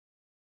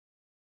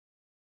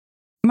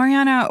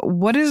Mariana,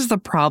 what is the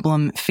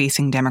problem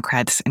facing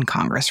Democrats in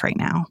Congress right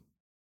now?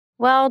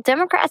 Well,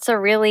 Democrats are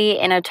really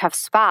in a tough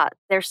spot.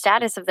 Their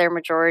status of their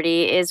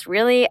majority is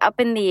really up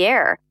in the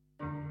air.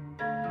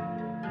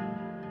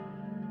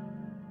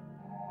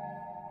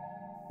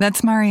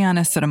 That's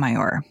Mariana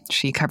Sotomayor.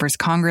 She covers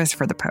Congress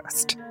for The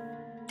Post.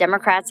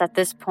 Democrats at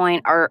this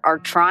point are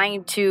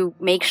trying to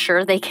make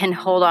sure they can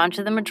hold on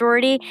to the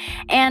majority.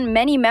 And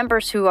many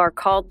members who are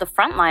called the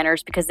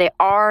frontliners, because they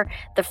are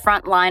the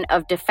front line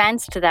of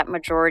defense to that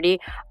majority,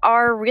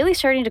 are really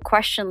starting to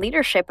question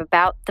leadership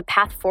about the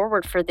path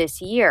forward for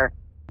this year.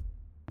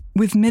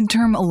 With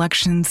midterm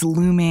elections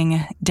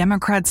looming,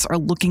 Democrats are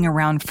looking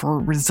around for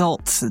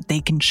results that they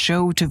can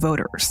show to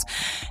voters,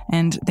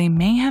 and they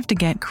may have to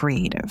get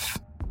creative.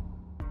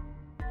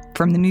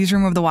 From the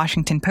newsroom of The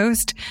Washington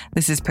Post,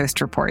 this is Post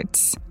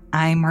Reports.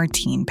 I'm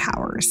Martine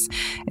Powers.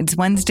 It's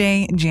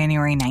Wednesday,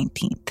 January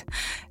 19th.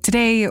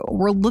 Today,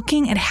 we're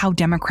looking at how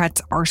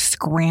Democrats are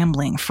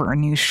scrambling for a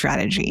new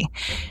strategy.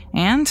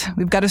 And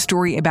we've got a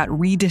story about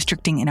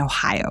redistricting in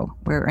Ohio,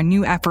 where a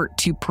new effort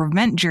to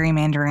prevent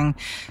gerrymandering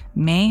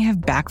may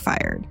have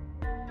backfired.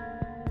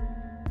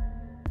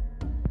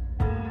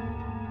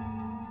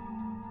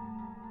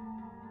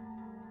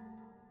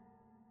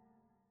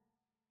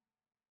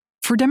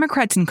 For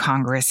Democrats in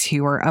Congress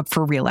who are up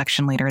for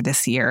re-election later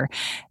this year,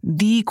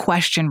 the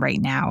question right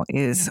now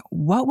is,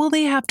 what will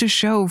they have to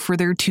show for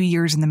their 2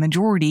 years in the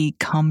majority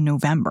come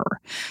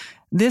November?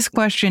 This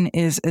question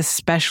is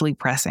especially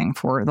pressing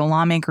for the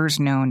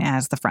lawmakers known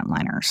as the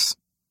frontliners.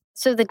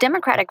 So the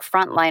Democratic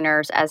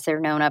frontliners, as they're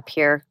known up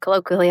here,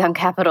 colloquially on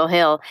Capitol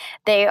Hill,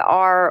 they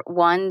are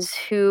ones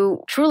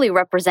who truly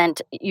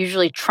represent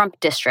usually Trump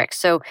districts.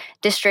 So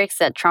districts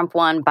that Trump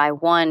won by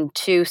 1,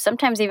 2,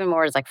 sometimes even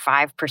more as like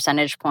 5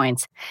 percentage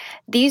points.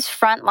 These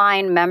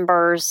frontline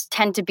members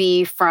tend to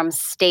be from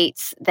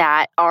states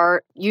that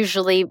are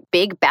usually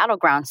big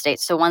battleground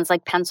states. So ones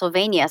like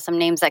Pennsylvania, some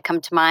names that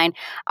come to mind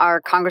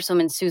are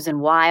Congresswoman Susan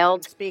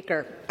Wild.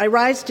 Speaker, I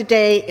rise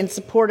today in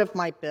support of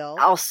my bill.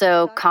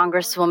 Also,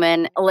 Congresswoman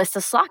Elissa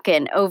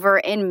Slotkin over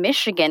in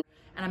Michigan.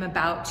 And I'm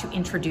about to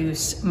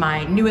introduce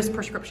my newest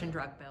prescription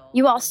drug bill.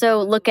 You also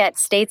look at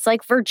states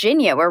like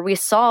Virginia, where we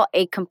saw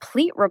a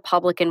complete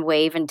Republican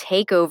wave and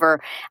takeover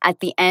at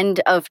the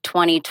end of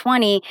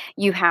 2020.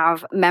 You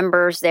have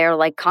members there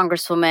like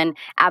Congresswoman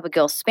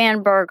Abigail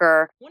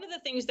Spanberger. One of the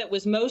things that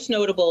was most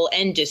notable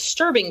and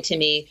disturbing to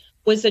me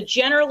was the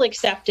general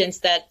acceptance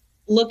that,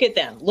 look at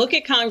them, look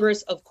at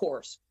Congress, of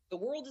course.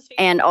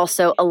 And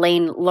also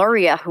Elaine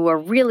Luria, who are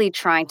really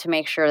trying to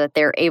make sure that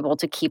they're able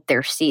to keep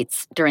their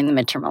seats during the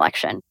midterm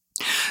election.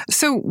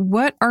 So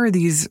what are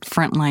these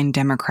frontline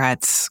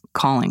Democrats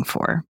calling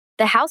for?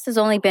 The House has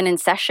only been in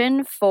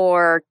session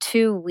for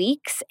 2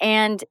 weeks,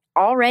 and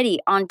already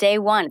on day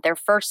one, their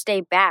first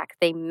day back,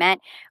 they met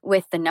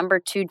with the number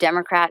 2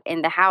 Democrat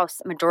in the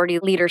House, Majority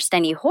Leader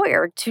Steny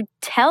Hoyer, to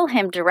tell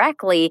him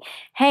directly,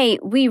 hey,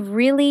 we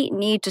really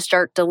need to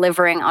start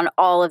delivering on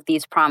all of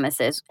these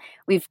promises.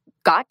 We've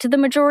got to the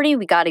majority,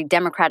 we got a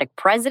Democratic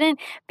president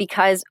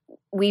because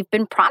we've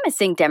been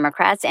promising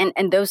Democrats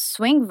and those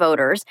swing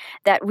voters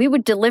that we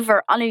would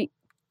deliver on a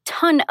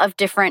ton of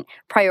different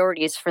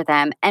priorities for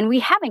them, and we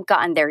haven't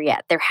gotten there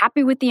yet. They're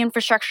happy with the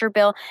infrastructure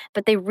bill,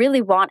 but they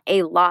really want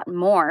a lot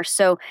more.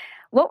 So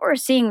what we're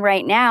seeing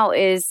right now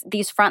is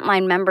these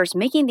frontline members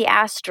making the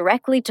ask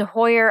directly to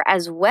Hoyer,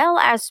 as well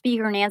as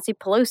Speaker Nancy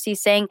Pelosi,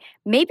 saying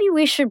maybe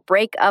we should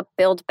break up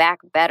Build Back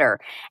Better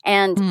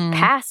and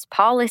pass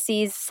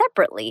policies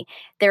separately.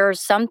 There are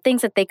some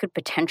things that they could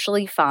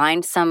potentially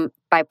find some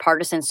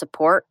bipartisan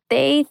support.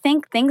 They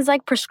think things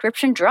like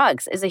prescription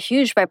drugs is a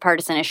huge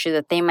bipartisan issue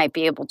that they might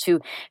be able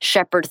to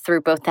shepherd through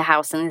both the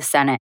House and the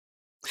Senate.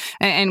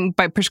 And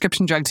by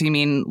prescription drugs, you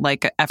mean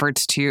like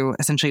efforts to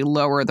essentially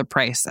lower the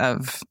price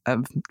of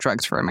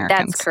drugs for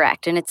Americans? That's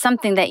correct. And it's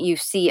something that you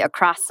see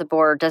across the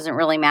board. Doesn't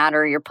really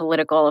matter your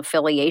political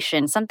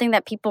affiliation, something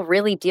that people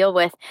really deal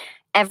with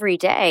every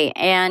day.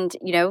 And,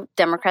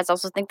 Democrats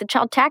also think the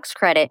child tax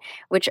credit,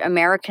 which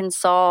Americans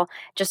saw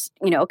just,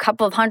 a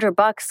couple of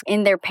 $100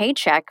 in their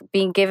paycheck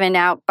being given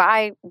out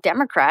by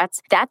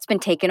Democrats, that's been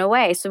taken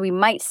away. So we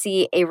might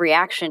see a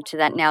reaction to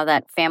that now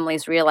that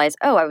families realize,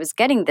 oh, I was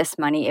getting this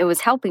money, it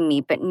was helping me,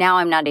 but now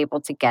I'm not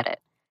able to get it.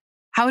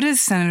 How does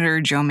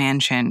Senator Joe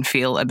Manchin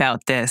feel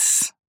about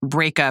this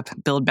Break Up,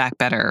 Build Back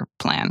Better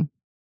plan?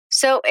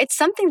 So it's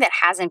something that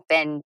hasn't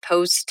been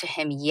posed to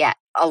him yet.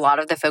 A lot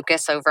of the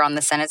focus over on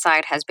the Senate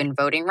side has been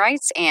voting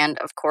rights. And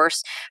of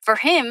course, for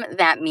him,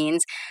 that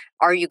means,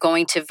 are you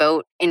going to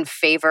vote in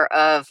favor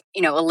of,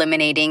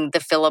 eliminating the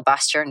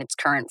filibuster in its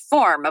current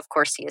form? Of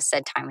course, he has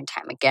said time and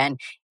time again,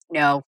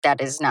 no,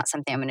 that is not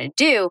something I'm going to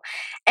do.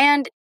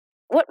 And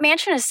what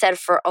Manchin has said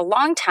for a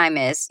long time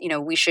is,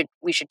 we should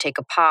take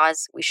a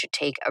pause. We should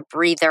take a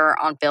breather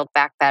on Build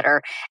Back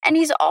Better. And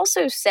he's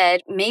also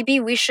said maybe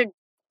we should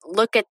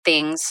look at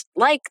things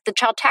like the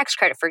child tax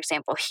credit, for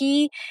example.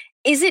 He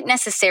isn't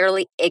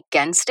necessarily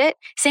against it.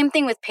 Same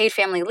thing with paid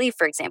family leave,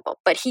 for example.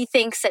 But he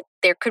thinks that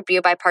there could be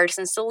a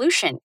bipartisan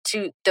solution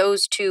to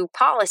those two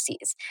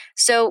policies.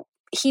 So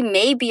he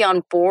may be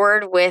on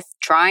board with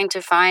trying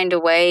to find a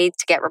way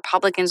to get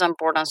Republicans on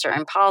board on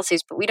certain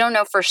policies, but we don't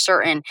know for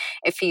certain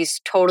if he's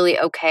totally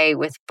okay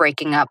with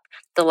breaking up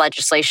the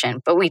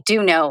legislation. But we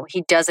do know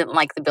he doesn't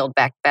like the Build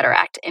Back Better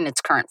Act in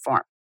its current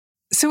form.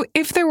 So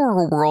if there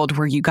were a world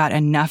where you got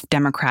enough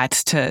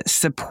Democrats to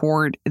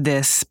support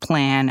this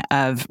plan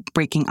of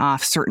breaking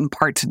off certain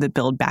parts of the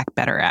Build Back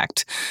Better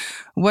Act,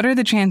 what are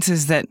the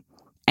chances that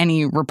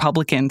any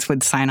Republicans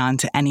would sign on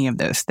to any of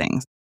those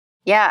things?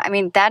 Yeah, I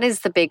mean, that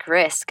is the big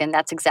risk. And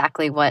that's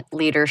exactly what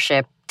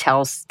leadership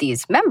tells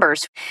these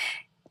members.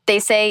 They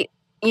say,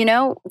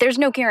 there's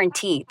no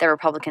guarantee that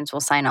Republicans will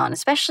sign on,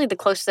 especially the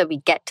closer that we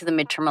get to the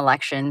midterm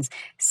elections.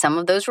 Some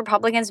of those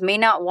Republicans may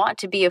not want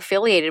to be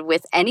affiliated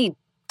with any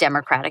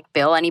Democratic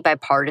bill, any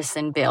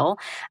bipartisan bill,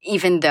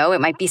 even though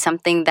it might be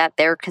something that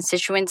their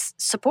constituents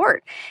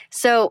support.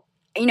 So,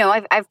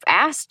 I've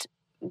asked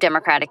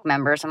Democratic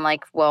members, I'm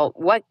like, well,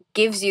 what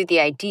gives you the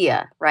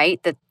idea, right,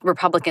 that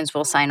Republicans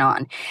will sign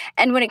on?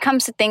 And when it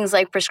comes to things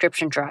like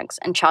prescription drugs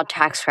and child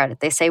tax credit,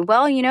 they say,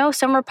 well,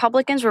 some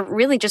Republicans were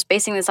really just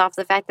basing this off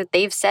the fact that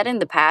they've said in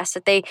the past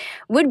that they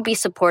would be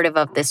supportive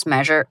of this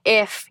measure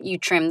if you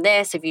trim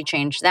this, if you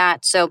change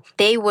that. So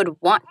they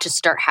would want to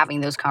start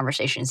having those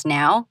conversations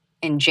now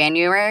in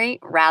January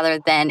rather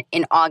than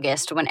in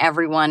August when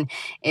everyone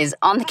is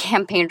on the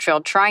campaign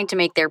trail trying to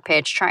make their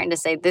pitch, trying to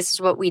say this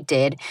is what we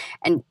did,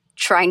 and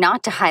try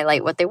not to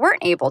highlight what they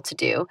weren't able to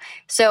do.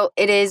 So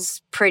it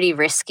is pretty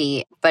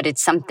risky, but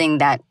it's something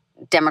that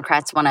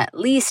Democrats want to at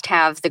least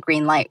have the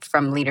green light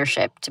from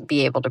leadership to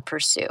be able to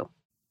pursue.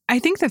 I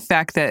think the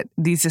fact that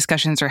these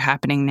discussions are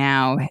happening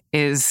now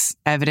is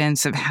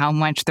evidence of how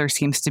much there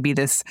seems to be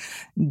this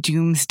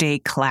doomsday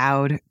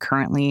cloud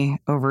currently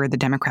over the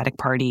Democratic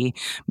Party,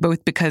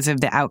 both because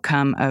of the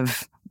outcome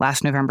of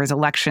last November's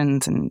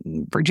elections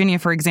in Virginia,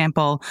 for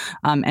example,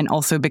 and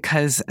also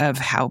because of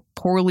how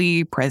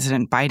poorly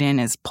President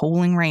Biden is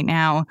polling right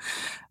now.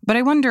 But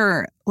I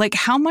wonder,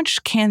 how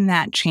much can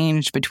that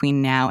change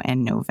between now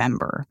and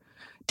November?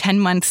 10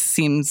 months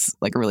seems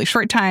like a really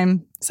short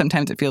time.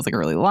 Sometimes it feels like a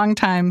really long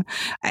time.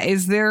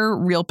 Is there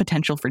real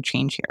potential for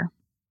change here?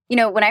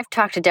 When I've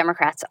talked to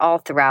Democrats all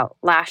throughout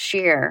last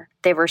year,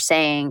 they were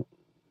saying,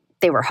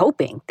 they were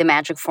hoping the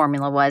magic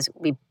formula was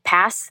we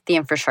pass the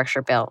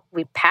infrastructure bill,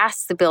 we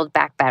pass the Build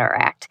Back Better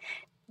Act,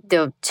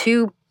 the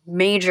two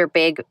major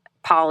big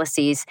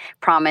policies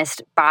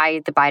promised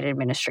by the Biden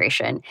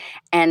administration.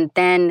 And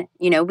then,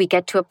 we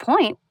get to a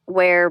point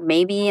where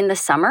maybe in the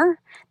summer,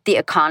 the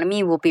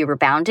economy will be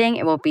rebounding.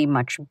 It will be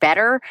much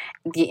better.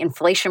 The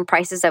inflation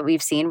prices that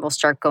we've seen will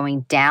start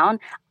going down.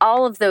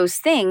 All of those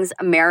things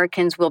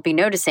Americans will be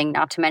noticing,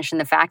 not to mention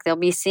the fact they'll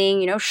be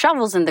seeing,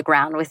 shovels in the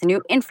ground with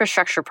new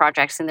infrastructure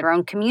projects in their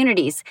own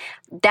communities.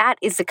 That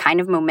is the kind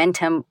of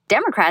momentum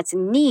Democrats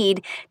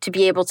need to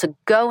be able to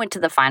go into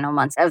the final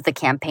months of the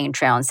campaign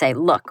trail and say,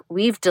 look,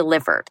 we've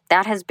delivered.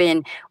 That has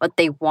been what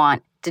they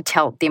want to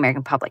tell the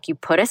American public. You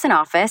put us in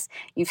office.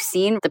 You've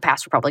seen the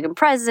past Republican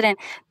president,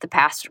 the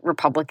past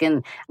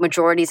Republican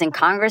majorities in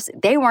Congress.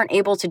 They weren't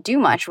able to do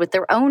much with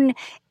their own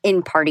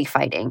in-party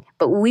fighting,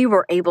 but we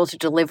were able to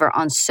deliver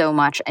on so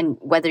much. And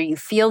whether you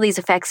feel these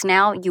effects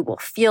now, you will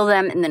feel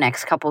them in the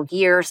next couple of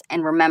years.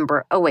 And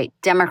remember, oh wait,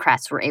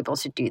 Democrats were able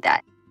to do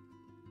that.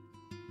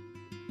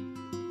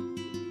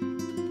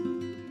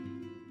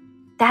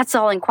 That's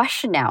all in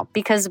question now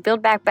because the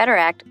Build Back Better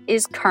Act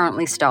is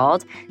currently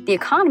stalled. The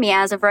economy,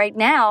 as of right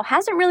now,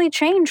 hasn't really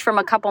changed from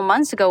a couple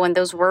months ago when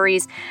those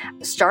worries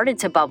started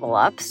to bubble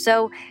up.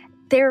 So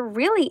there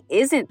really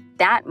isn't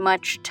that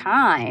much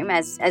time,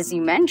 as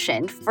you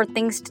mentioned, for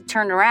things to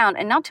turn around.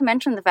 And not to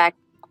mention the fact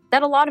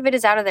that a lot of it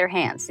is out of their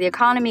hands. The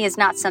economy is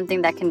not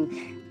something that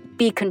can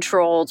be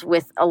controlled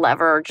with a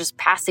lever or just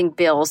passing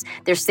bills.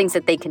 There's things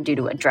that they can do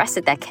to address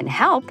it that can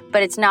help,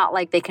 but it's not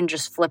like they can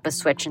just flip a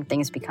switch and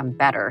things become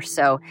better.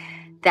 So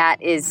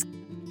that is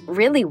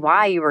really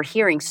why you were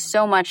hearing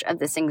so much of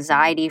this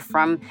anxiety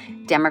from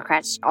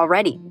Democrats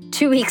already.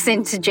 2 weeks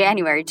into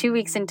January, 2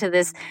 weeks into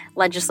this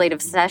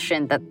legislative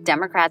session, that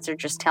Democrats are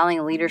just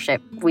telling leadership,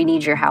 we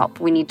need your help.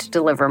 We need to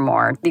deliver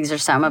more. These are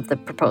some of the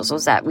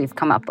proposals that we've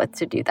come up with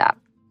to do that.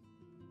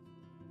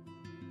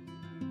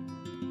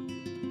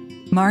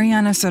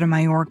 Mariana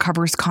Sotomayor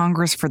covers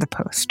Congress for The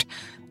Post.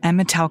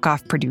 Emma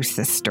Talkoff produced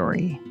this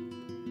story.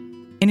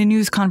 In a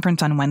news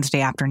conference on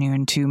Wednesday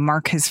afternoon to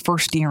mark his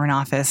first year in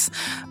office,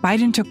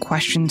 Biden took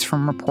questions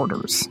from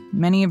reporters,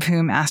 many of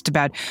whom asked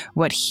about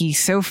what he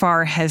so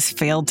far has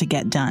failed to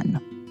get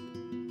done.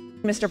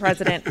 Mr.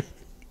 President,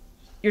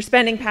 your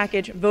spending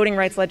package, voting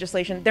rights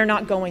legislation, they're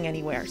not going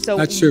anywhere. So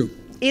that's true.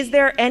 Is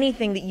there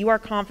anything that you are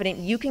confident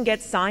you can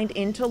get signed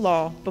into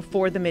law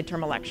before the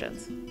midterm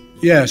elections?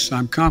 Yes,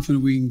 I'm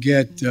confident we can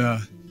get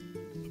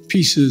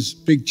pieces,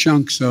 big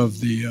chunks of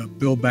the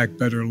Build Back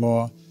Better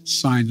law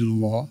signed into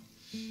law.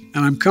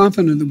 And I'm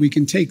confident that we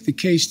can take the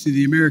case to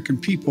the American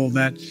people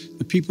that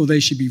the people they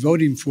should be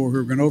voting for who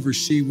are going to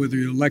oversee whether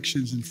the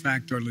elections, in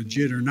fact, are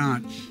legit or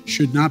not,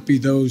 should not be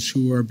those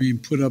who are being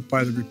put up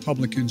by the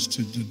Republicans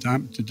to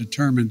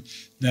determine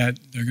that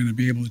they're going to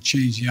be able to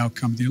change the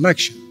outcome of the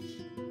election.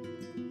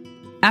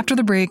 After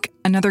the break,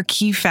 another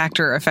key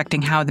factor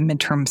affecting how the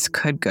midterms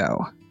could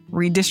go.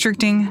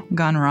 Redistricting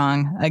gone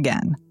wrong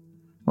again.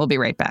 We'll be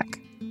right back.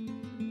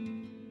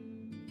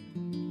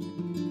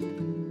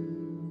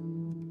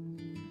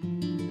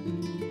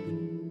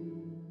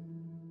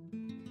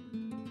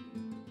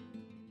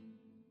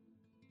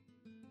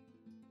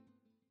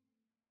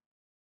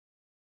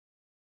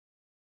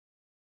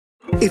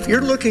 If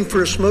you're looking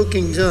for a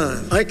smoking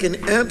gun, I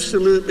can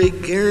absolutely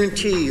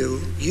guarantee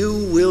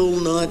you will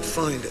not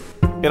find it.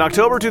 In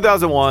October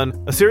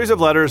 2001, a series of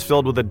letters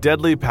filled with a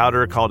deadly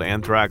powder called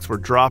anthrax were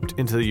dropped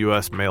into the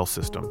U.S. mail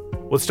system.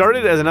 What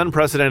started as an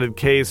unprecedented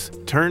case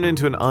turned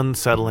into an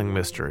unsettling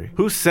mystery.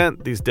 Who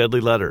sent these deadly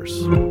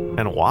letters?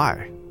 And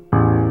why?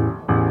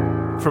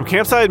 From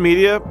Campside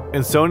Media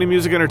and Sony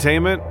Music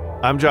Entertainment,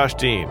 I'm Josh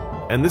Dean,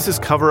 and this is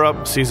Cover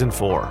Up Season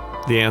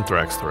 4, The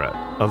Anthrax Threat.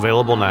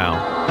 Available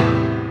now.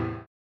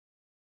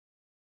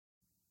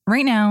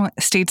 Right now,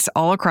 states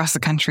all across the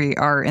country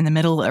are in the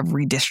middle of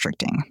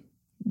redistricting.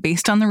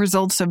 Based on the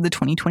results of the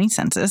 2020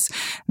 census,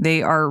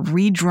 they are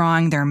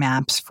redrawing their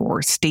maps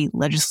for state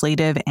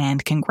legislative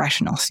and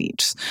congressional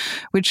seats,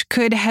 which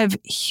could have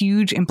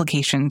huge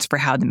implications for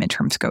how the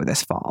midterms go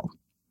this fall.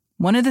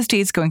 One of the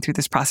states going through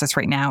this process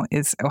right now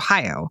is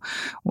Ohio,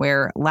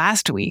 where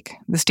last week,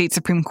 the state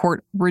Supreme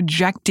Court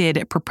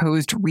rejected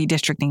proposed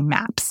redistricting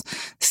maps,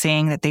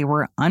 saying that they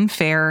were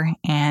unfair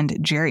and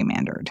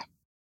gerrymandered.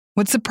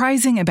 What's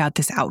surprising about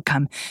this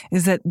outcome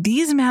is that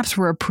these maps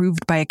were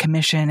approved by a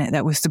commission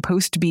that was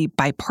supposed to be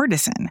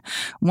bipartisan,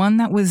 one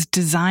that was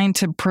designed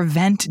to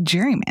prevent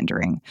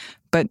gerrymandering,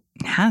 but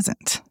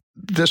hasn't.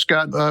 This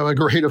got a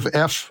grade of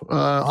F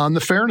on the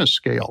fairness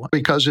scale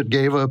because it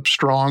gave a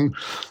strong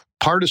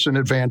partisan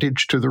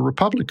advantage to the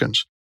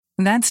Republicans.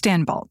 That's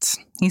Dan Baltz.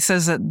 He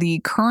says that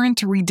the current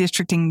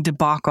redistricting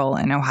debacle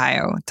in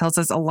Ohio tells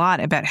us a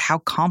lot about how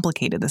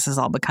complicated this has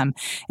all become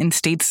in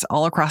states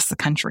all across the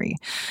country.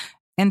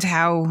 And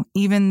how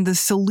even the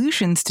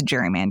solutions to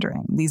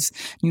gerrymandering, these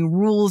new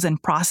rules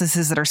and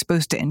processes that are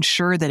supposed to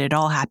ensure that it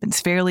all happens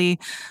fairly,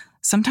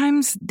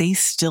 sometimes they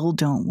still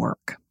don't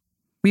work.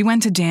 We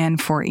went to Dan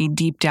for a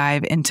deep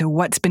dive into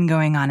what's been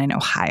going on in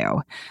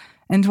Ohio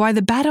and why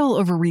the battle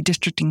over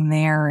redistricting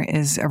there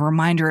is a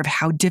reminder of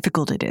how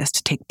difficult it is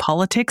to take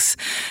politics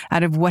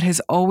out of what has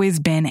always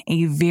been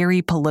a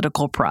very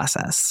political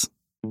process.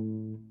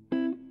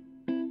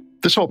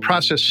 This whole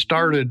process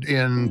started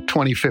in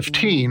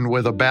 2015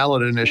 with a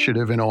ballot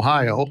initiative in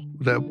Ohio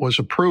that was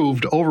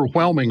approved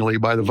overwhelmingly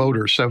by the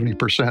voters,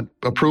 70%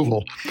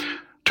 approval,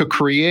 to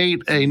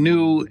create a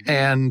new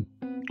and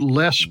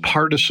less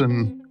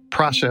partisan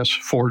process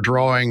for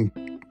drawing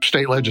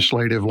state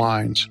legislative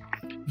lines.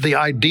 The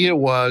idea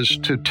was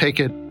to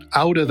take it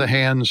out of the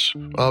hands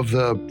of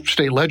the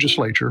state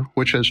legislature,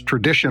 which has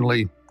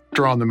traditionally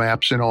drawn the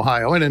maps in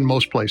Ohio and in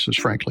most places,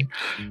 frankly.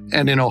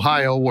 And in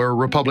Ohio, where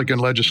Republican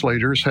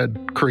legislators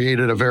had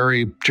created a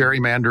very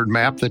gerrymandered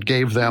map that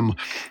gave them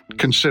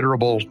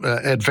considerable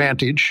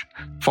advantage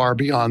far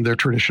beyond their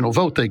traditional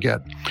vote they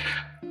get.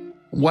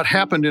 What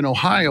happened in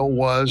Ohio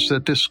was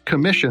that this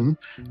commission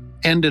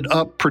ended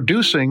up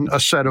producing a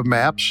set of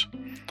maps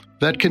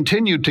that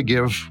continued to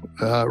give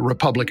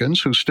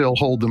Republicans, who still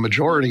hold the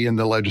majority in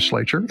the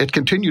legislature, it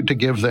continued to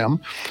give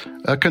them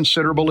a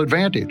considerable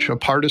advantage, a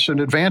partisan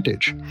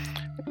advantage.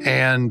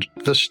 And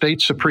the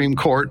state Supreme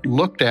Court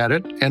looked at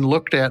it and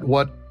looked at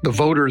what the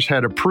voters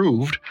had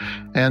approved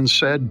and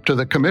said to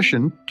the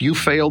commission, you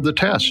failed the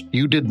test.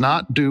 You did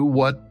not do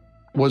what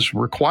was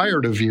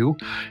required of you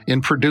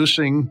in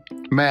producing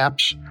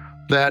maps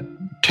that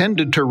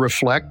tended to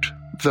reflect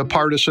the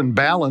partisan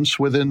balance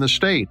within the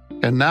state.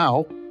 And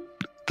now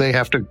they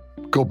have to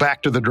go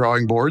back to the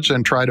drawing boards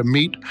and try to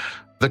meet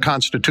the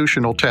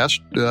constitutional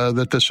test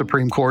that the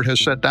Supreme Court has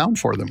set down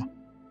for them.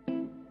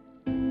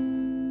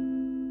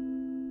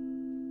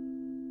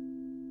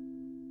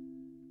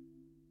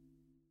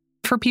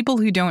 For people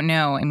who don't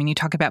know, I mean, you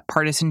talk about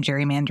partisan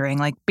gerrymandering.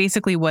 Like,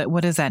 basically, what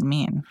does that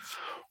mean?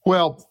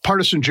 Well,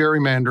 partisan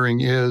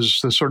gerrymandering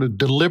is the sort of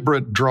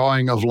deliberate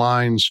drawing of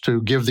lines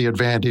to give the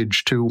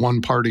advantage to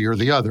one party or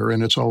the other,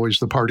 and it's always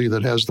the party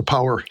that has the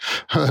power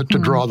to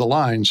draw the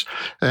lines.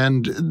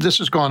 And this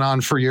has gone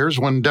on for years.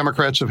 When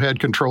Democrats have had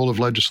control of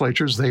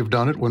legislatures, they've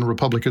done it. When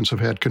Republicans have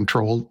had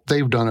control,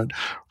 they've done it.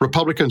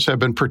 Republicans have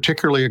been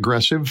particularly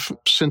aggressive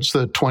since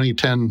the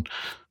 2010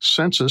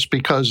 census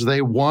because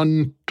they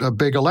won a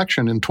big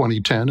election in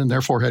 2010 and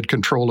therefore had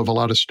control of a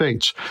lot of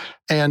states.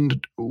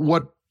 And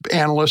what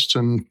analysts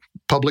and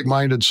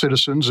public-minded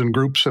citizens and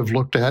groups have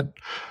looked at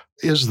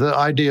is the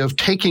idea of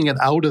taking it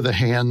out of the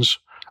hands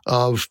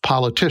of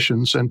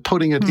politicians and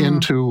putting it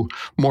into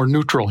more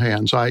neutral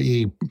hands,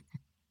 i.e.,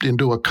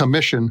 into a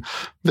commission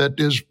that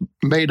is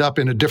made up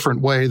in a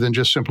different way than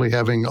just simply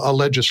having a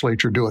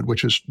legislature do it,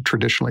 which is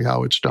traditionally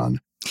how it's done.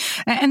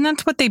 And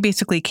that's what they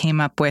basically came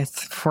up with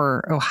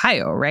for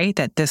Ohio, right?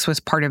 That this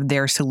was part of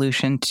their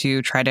solution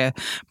to try to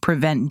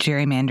prevent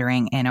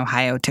gerrymandering in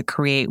Ohio, to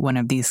create one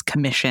of these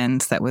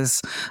commissions that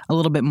was a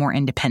little bit more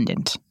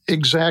independent.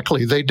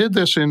 Exactly. They did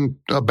this in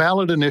a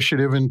ballot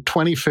initiative in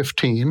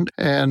 2015,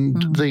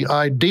 and the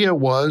idea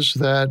was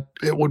that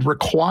it would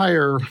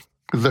require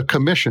the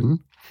commission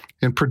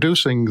in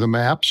producing the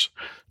maps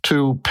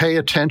to pay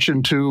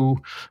attention to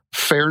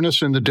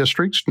fairness in the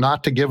districts,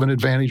 not to give an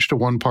advantage to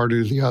one party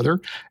or the other,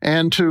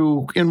 and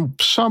to, in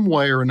some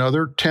way or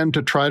another, tend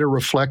to try to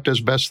reflect as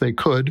best they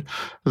could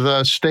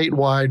the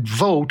statewide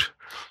vote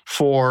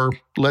for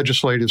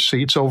legislative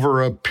seats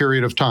over a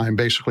period of time,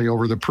 basically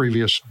over the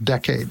previous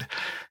decade.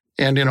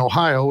 And in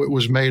Ohio, it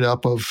was made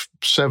up of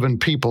 7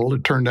 people.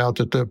 It turned out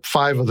that the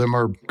 5 of them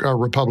are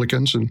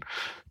Republicans and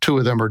 2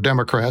 of them are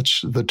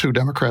Democrats. The 2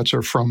 Democrats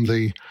are from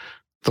the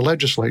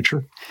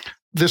legislature.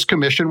 This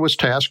commission was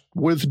tasked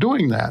with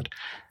doing that.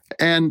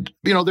 And,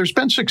 there's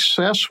been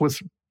success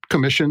with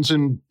commissions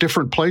in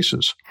different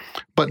places,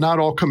 but not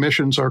all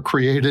commissions are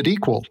created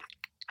equal.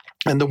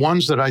 And the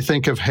ones that I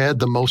think have had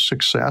the most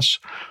success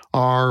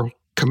are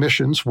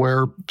commissions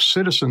where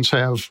citizens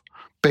have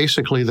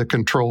basically the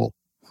control.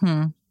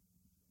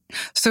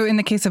 So in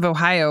the case of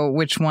Ohio,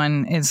 which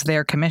one is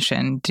their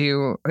commission?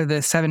 Are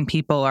the 7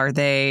 people, are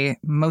they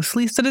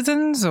mostly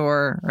citizens,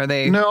 or are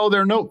they? No,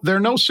 there are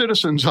no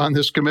citizens on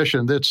this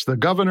commission. It's the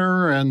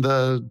governor and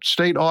the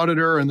state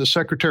auditor and the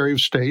secretary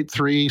of state,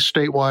 3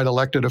 statewide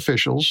elected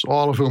officials,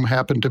 all of whom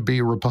happen to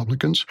be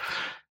Republicans,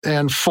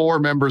 and 4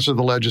 members of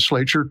the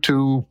legislature,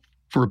 2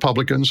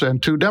 Republicans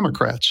and 2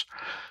 Democrats.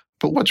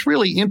 But what's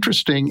really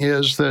interesting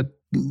is that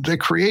they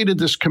created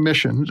this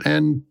commission,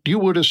 and you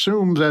would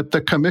assume that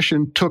the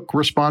commission took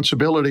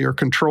responsibility or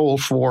control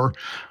for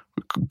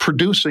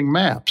producing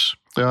maps,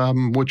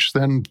 which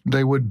then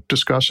they would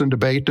discuss and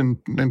debate and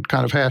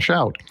kind of hash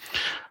out.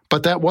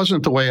 But that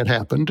wasn't the way it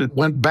happened. It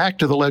went back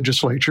to the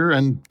legislature,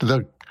 and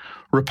the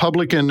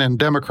Republican and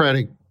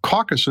Democratic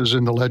caucuses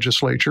in the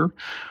legislature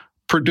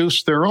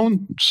produced their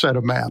own set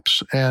of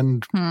maps.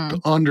 And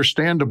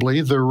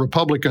understandably, the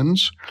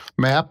Republicans'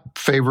 map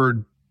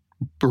favored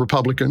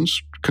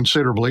Republicans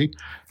considerably,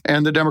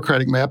 and the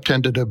Democratic map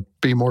tended to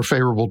be more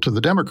favorable to the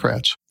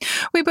Democrats.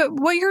 Wait, but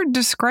what you're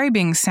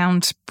describing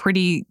sounds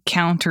pretty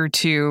counter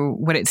to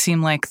what it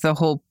seemed like the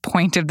whole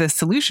point of the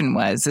solution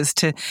is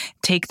to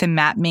take the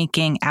map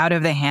making out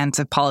of the hands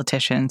of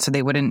politicians so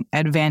they wouldn't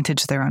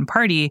advantage their own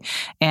party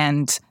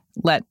and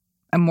let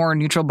a more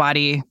neutral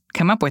body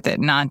come up with it,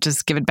 not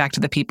just give it back to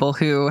the people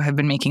who have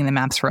been making the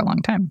maps for a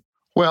long time.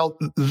 Well,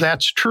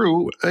 that's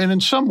true. And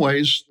in some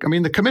ways,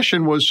 the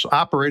commission was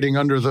operating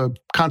under the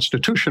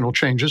constitutional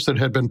changes that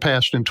had been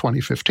passed in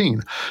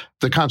 2015.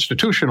 The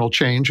constitutional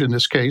change in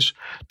this case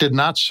did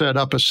not set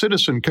up a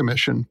citizen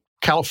commission.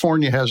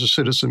 California has a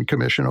citizen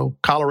commission.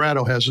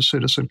 Colorado has a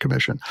citizen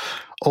commission.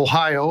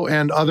 Ohio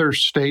and other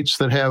states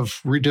that have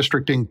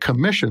redistricting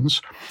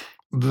commissions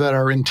that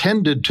are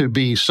intended to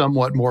be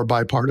somewhat more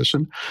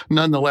bipartisan,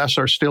 nonetheless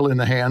are still in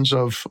the hands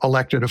of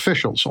elected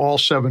officials. All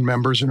 7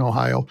 members in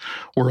Ohio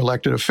were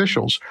elected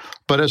officials.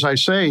 But as I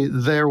say,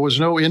 there was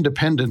no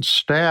independent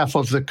staff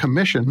of the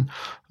commission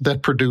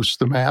that produced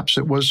the maps.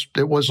 It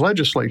was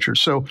legislature.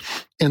 So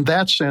in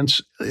that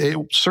sense, it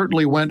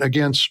certainly went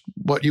against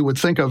what you would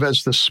think of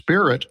as the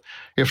spirit,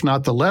 if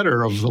not the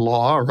letter of the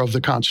law or of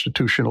the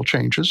constitutional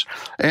changes.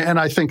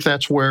 And I think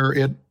that's where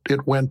it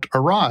went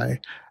awry.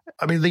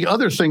 The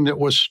other thing that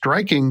was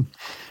striking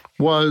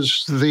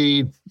was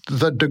the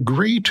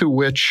degree to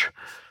which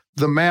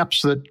the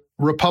maps that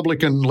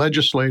Republican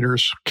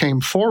legislators came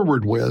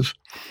forward with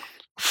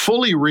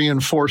fully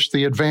reinforced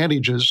the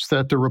advantages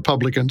that the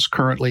Republicans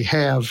currently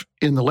have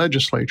in the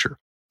legislature.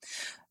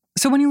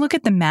 So when you look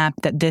at the map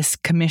that this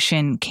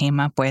commission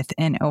came up with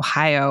in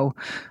Ohio,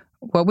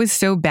 what was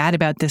so bad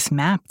about this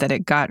map that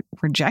it got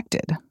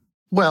rejected?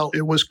 Well,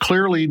 it was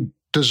clearly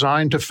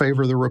designed to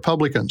favor the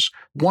Republicans.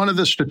 One of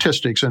the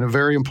statistics, and a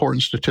very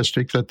important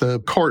statistic that the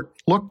court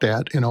looked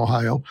at in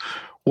Ohio,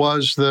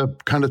 was the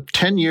kind of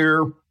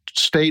 10-year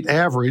state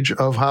average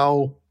of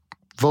how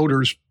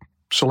voters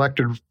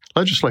selected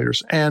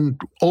legislators.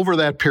 And over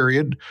that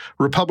period,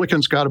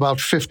 Republicans got about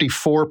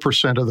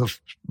 54% of the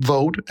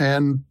vote,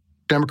 and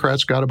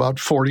Democrats got about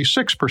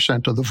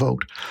 46% of the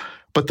vote.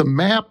 But the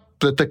map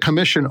that the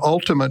commission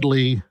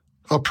ultimately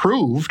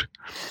approved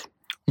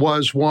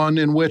was one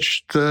in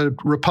which the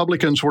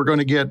Republicans were going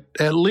to get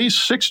at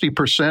least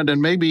 60%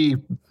 and maybe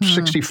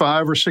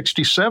 65 or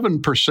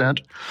 67%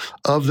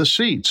 of the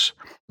seats.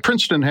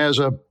 Princeton has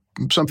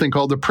something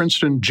called the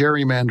Princeton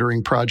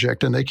Gerrymandering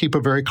Project, and they keep a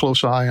very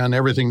close eye on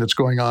everything that's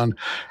going on.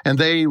 And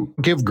they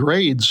give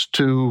grades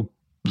to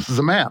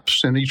the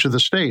maps in each of the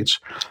states.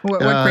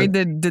 What grade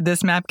did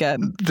this map get?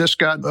 This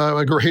got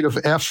a grade of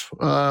F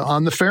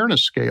on the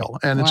fairness scale.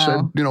 And it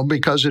said,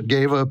 because it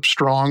gave a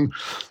strong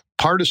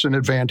partisan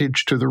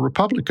advantage to the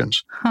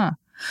Republicans. Huh.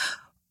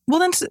 Well,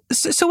 then,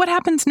 so what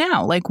happens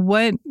now? Like,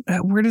 where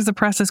does the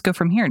process go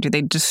from here? Do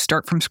they just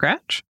start from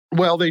scratch?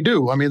 Well, they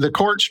do. I mean, the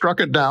court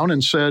struck it down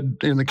and said,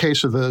 in the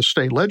case of the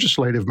state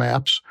legislative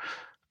maps,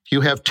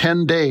 you have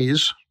 10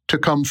 days to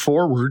come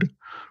forward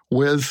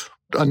with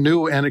a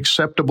new and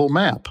acceptable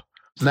map.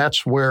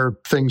 That's where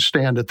things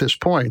stand at this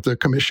point. The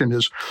commission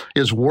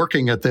is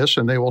working at this,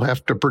 and they will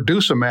have to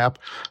produce a map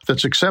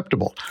that's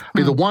acceptable. I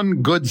mean, the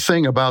one good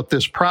thing about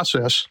this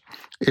process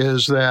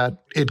is that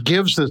it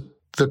gives the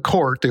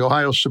court, the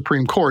Ohio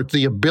Supreme Court,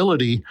 the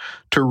ability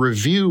to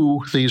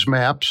review these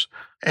maps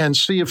and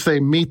see if they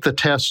meet the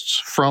tests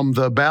from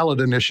the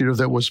ballot initiative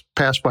that was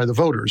passed by the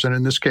voters. And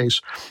in this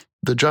case,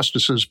 the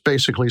justices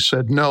basically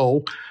said,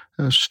 no,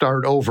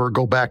 start over,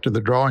 go back to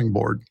the drawing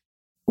board.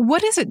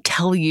 What does it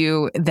tell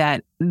you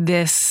that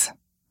this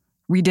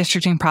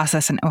redistricting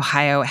process in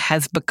Ohio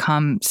has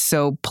become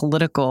so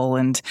political?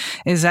 And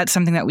is that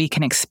something that we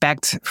can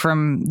expect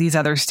from these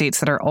other states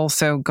that are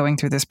also going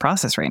through this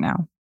process right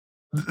now?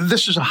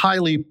 This is a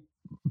highly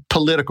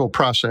political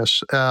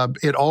process.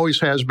 It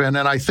always has been.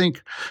 And I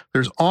think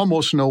there's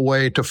almost no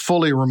way to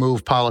fully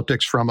remove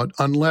politics from it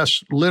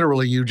unless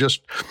literally you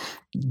just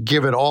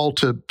give it all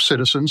to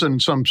citizens. And in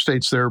some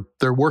states,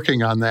 they're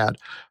working on that.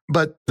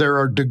 But there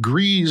are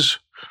degrees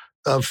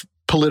of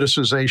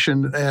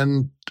politicization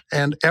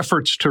and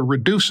efforts to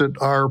reduce it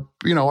are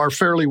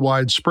fairly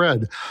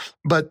widespread.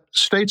 But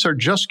states are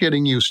just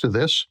getting used to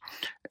this.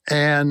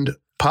 And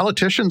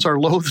politicians are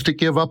loath to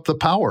give up the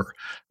power.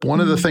 One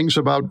of the things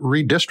about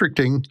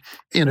redistricting,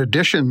 in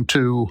addition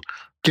to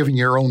giving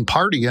your own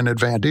party an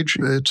advantage,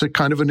 it's a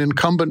kind of an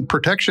incumbent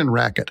protection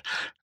racket.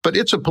 But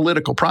it's a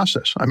political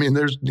process. I mean,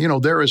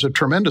 there is a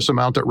tremendous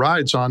amount that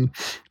rides on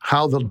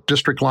how the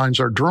district lines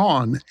are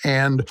drawn.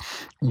 And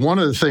one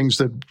of the things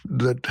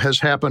that has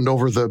happened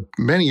over the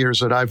many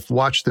years that I've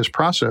watched this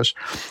process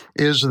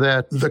is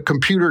that the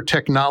computer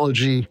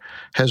technology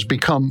has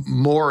become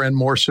more and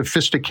more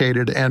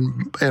sophisticated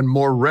and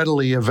more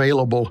readily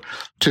available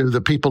to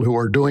the people who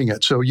are doing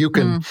it. So you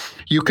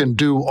can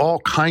do all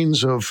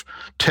kinds of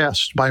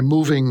tests by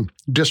moving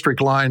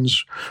district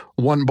lines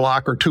 1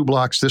 block or 2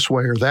 blocks this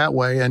way or that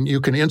way, and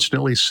you can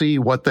instantly see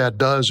what that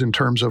does in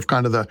terms of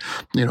kind of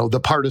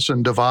the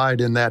partisan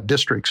divide in that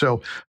district.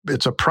 So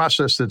it's a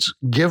process that's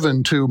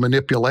given to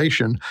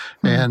manipulation,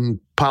 and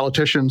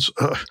politicians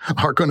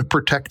are going to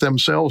protect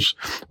themselves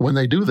when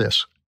they do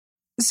this.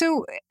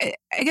 So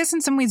I guess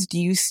in some ways, do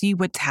you see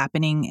what's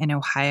happening in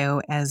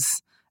Ohio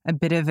as a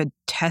bit of a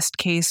test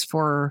case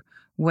for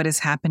what is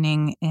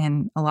happening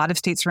in a lot of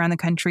states around the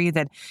country,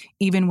 that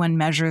even when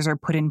measures are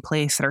put in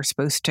place that are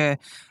supposed to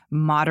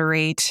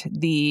moderate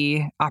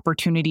the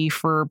opportunity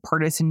for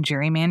partisan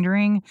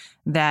gerrymandering,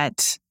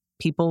 that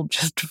people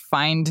just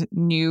find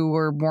new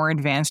or more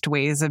advanced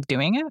ways of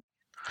doing it?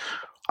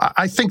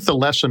 I think the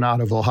lesson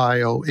out of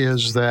Ohio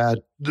is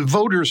that the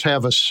voters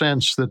have a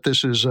sense that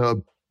this is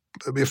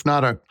if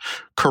not a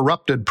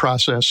corrupted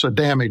process, a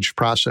damaged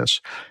process,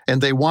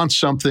 and they want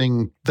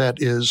something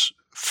that is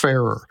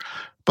fairer.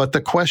 But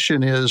the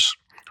question is,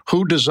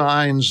 who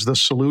designs the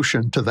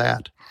solution to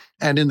that?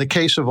 And in the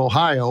case of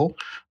Ohio,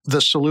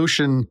 the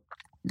solution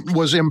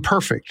was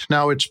imperfect.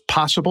 Now, it's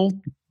possible,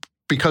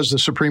 because the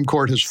Supreme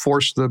Court has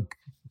forced the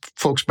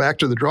folks back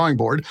to the drawing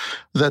board,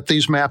 that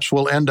these maps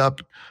will end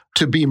up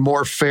to be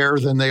more fair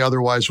than they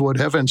otherwise would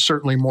have, and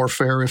certainly more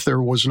fair if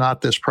there was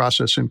not this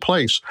process in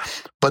place.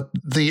 But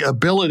the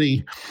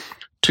ability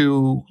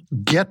to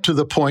get to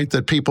the point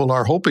that people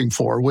are hoping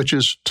for, which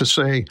is to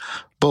say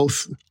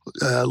both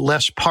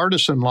less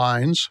partisan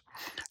lines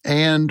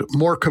and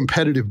more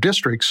competitive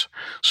districts,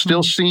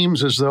 still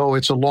seems as though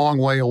it's a long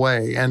way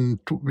away. And,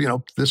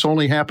 this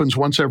only happens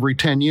once every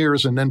 10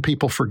 years, and then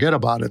people forget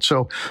about it.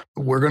 So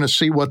we're going to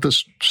see what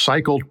this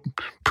cycle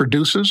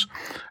produces,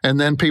 and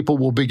then people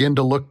will begin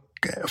to look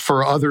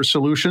for other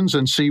solutions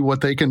and see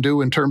what they can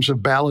do in terms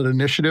of ballot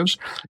initiatives.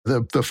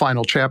 The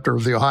final chapter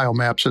of the Ohio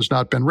maps has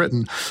not been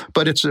written,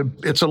 but it's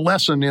a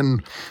lesson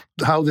in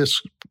how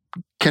this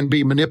can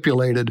be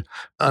manipulated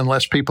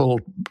unless people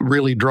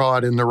really draw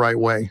it in the right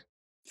way.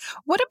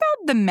 What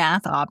about the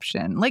math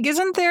option? Like,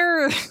 isn't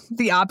there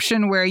the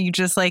option where you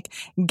just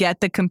get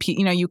the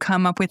you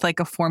come up with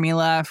a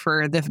formula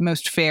for the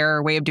most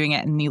fair way of doing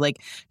it, and you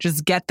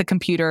just get the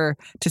computer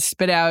to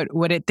spit out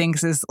what it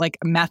thinks is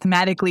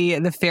mathematically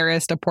the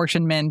fairest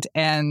apportionment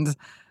and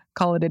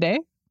call it a day?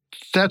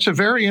 That's a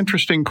very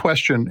interesting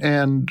question.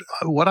 And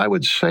what I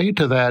would say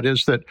to that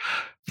is that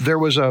there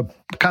was a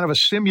kind of a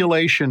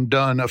simulation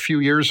done a few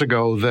years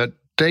ago that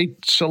they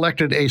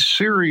selected a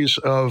series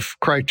of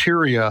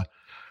criteria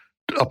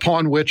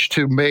upon which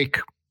to make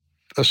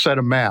a set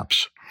of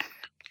maps.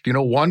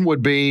 One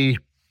would be,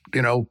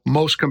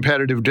 most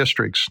competitive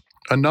districts.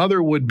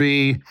 Another would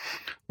be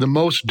the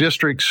most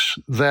districts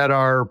that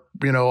are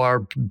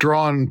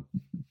drawn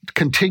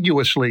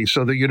contiguously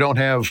so that you don't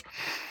have,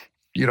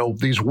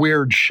 these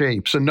weird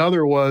shapes.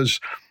 Another was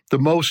the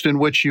most in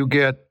which you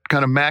get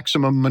kind of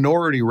maximum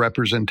minority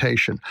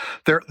representation.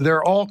 There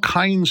are all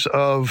kinds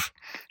of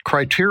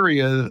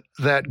criteria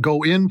that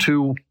go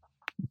into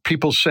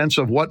people's sense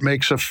of what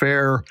makes a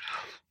fair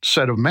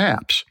set of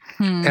maps.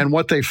 And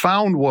what they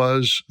found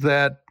was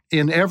that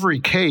in every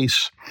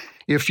case,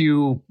 if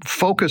you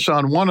focus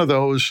on one of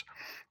those,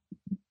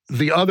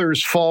 the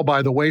others fall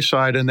by the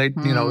wayside, and they,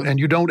 and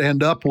you don't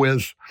end up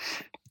with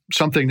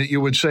something that you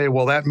would say,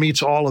 well, that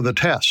meets all of the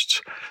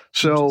tests.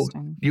 So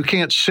you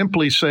can't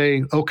simply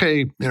say,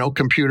 okay,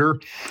 computer,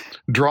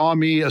 draw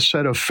me a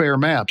set of fair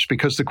maps,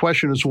 because the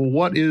question is, well,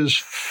 what is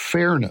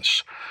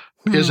fairness?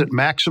 Is it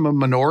maximum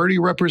minority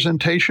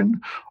representation,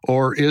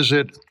 or is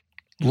it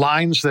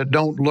lines that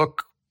don't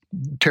look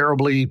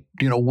terribly,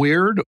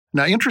 weird?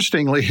 Now,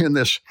 interestingly, in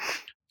this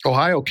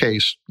Ohio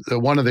case,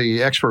 one of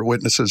the expert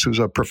witnesses, who's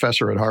a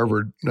professor at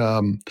Harvard,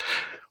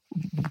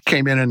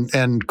 came in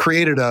and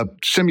created a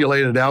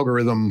simulated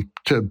algorithm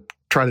to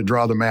try to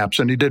draw the maps.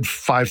 And he did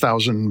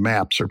 5,000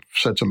 maps or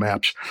sets of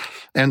maps,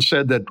 and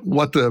said that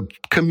what the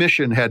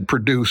commission had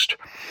produced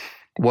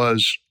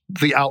was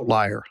the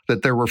outlier,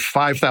 that there were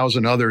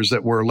 5,000 others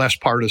that were less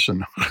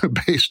partisan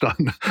based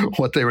on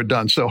what they were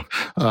done. So,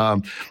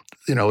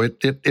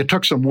 it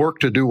took some work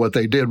to do what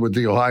they did with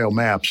the Ohio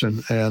maps,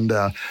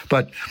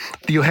 but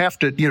you have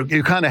to,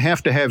 you kind of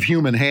have to have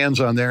human hands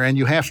on there, and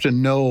you have to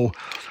know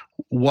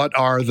what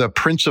are the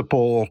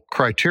principal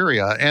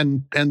criteria,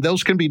 and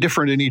those can be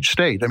different in each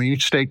state. I mean,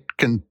 each state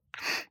can,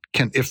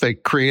 if they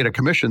create a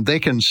commission, they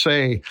can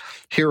say,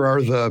 here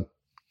are the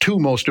 2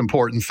 most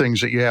important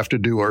things that you have to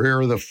do, or here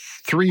are the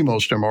 3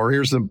 most, or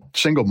here's the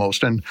single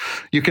most. And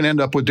you can end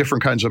up with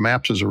different kinds of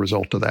maps as a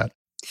result of that.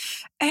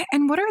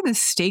 And what are the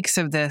stakes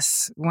of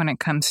this when it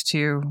comes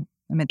to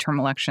the midterm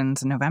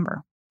elections in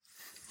November?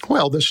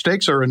 Well, the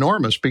stakes are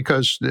enormous,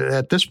 because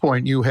at this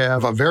point you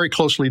have a very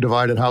closely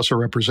divided House of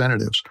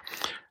Representatives.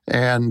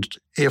 And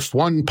if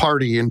one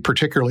party, and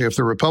particularly if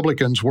the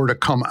Republicans, were to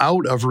come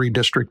out of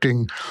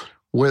redistricting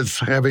with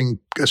having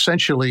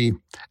essentially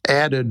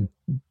added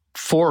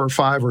 4 or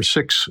 5 or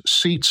 6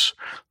 seats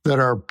that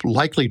are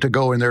likely to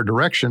go in their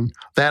direction,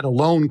 that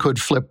alone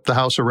could flip the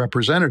House of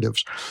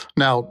Representatives.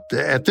 Now,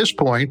 at this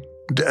point,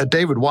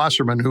 David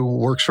Wasserman, who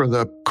works for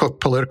the Cook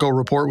Political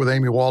Report with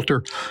Amy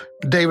Walter,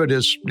 David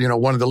is,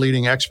 one of the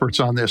leading experts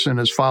on this and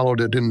has followed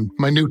it in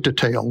minute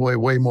detail,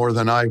 way more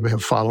than I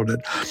have followed it.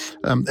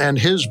 And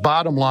his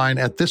bottom line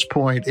at this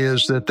point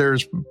is that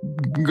there's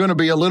going to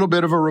be a little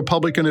bit of a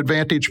Republican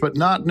advantage, but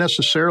not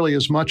necessarily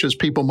as much as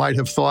people might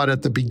have thought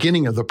at the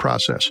beginning of the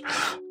process.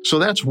 So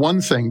that's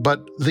one thing.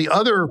 But the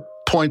other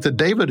point that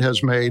David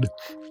has made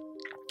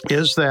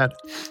is that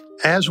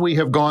as we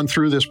have gone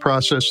through this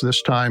process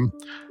this time,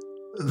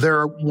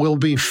 there will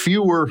be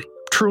fewer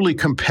truly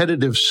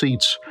competitive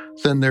seats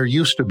than there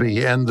used to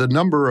be. And the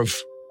number of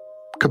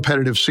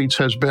competitive seats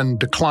has been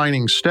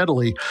declining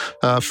steadily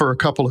for a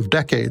couple of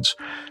decades.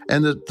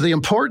 And the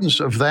importance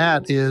of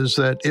that is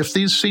that if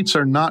these seats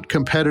are not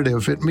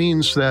competitive, it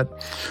means that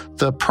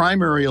the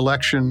primary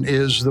election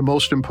is the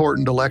most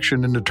important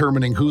election in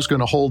determining who's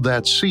going to hold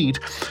that seat.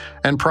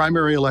 And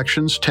primary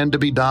elections tend to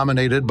be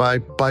dominated by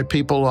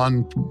people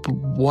on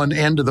one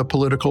end of the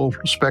political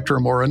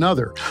spectrum or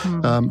another,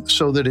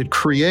 so that it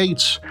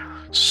creates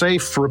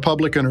safe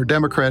Republican or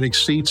Democratic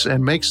seats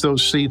and makes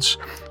those seats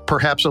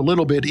perhaps a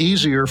little bit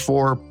easier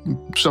for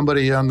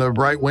somebody on the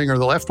right wing or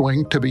the left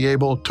wing to be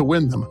able to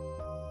win them.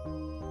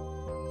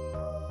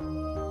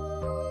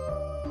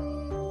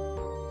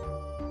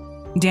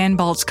 Dan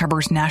Balz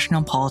covers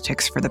national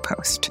politics for The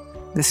Post.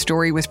 The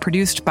story was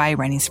produced by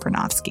Rennie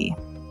Svirnovsky.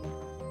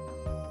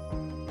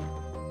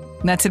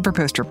 That's it for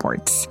Post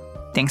Reports.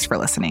 Thanks for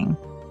listening.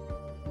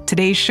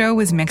 Today's show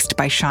was mixed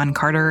by Sean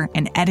Carter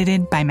and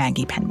edited by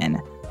Maggie Penman.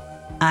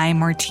 I'm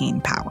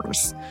Martine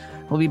Powers.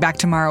 We'll be back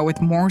tomorrow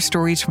with more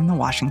stories from the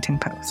Washington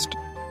Post.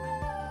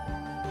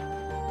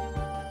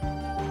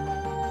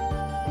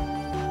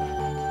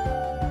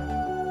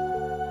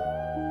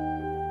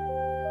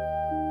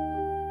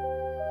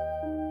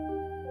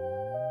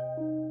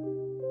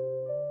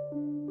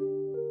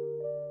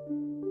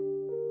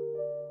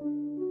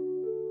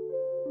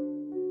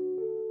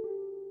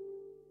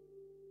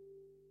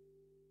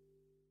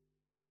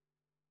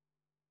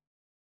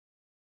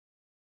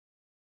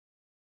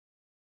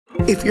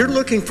 If you're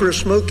looking for a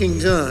smoking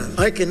gun,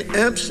 I can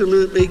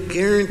absolutely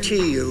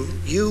guarantee you,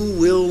 you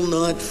will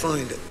not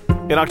find it.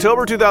 In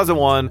October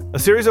 2001, a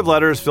series of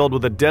letters filled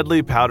with a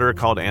deadly powder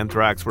called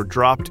anthrax were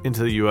dropped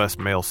into the U.S.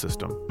 mail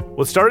system.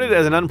 What started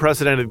as an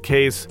unprecedented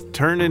case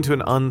turned into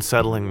an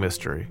unsettling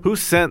mystery. Who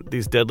sent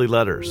these deadly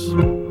letters?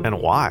 And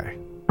why?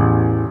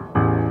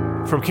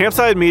 From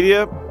Campside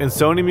Media and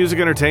Sony Music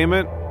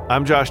Entertainment,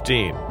 I'm Josh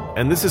Dean,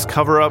 and this is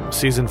Cover Up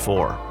Season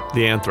 4,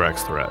 The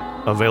Anthrax Threat,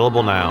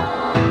 available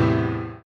now.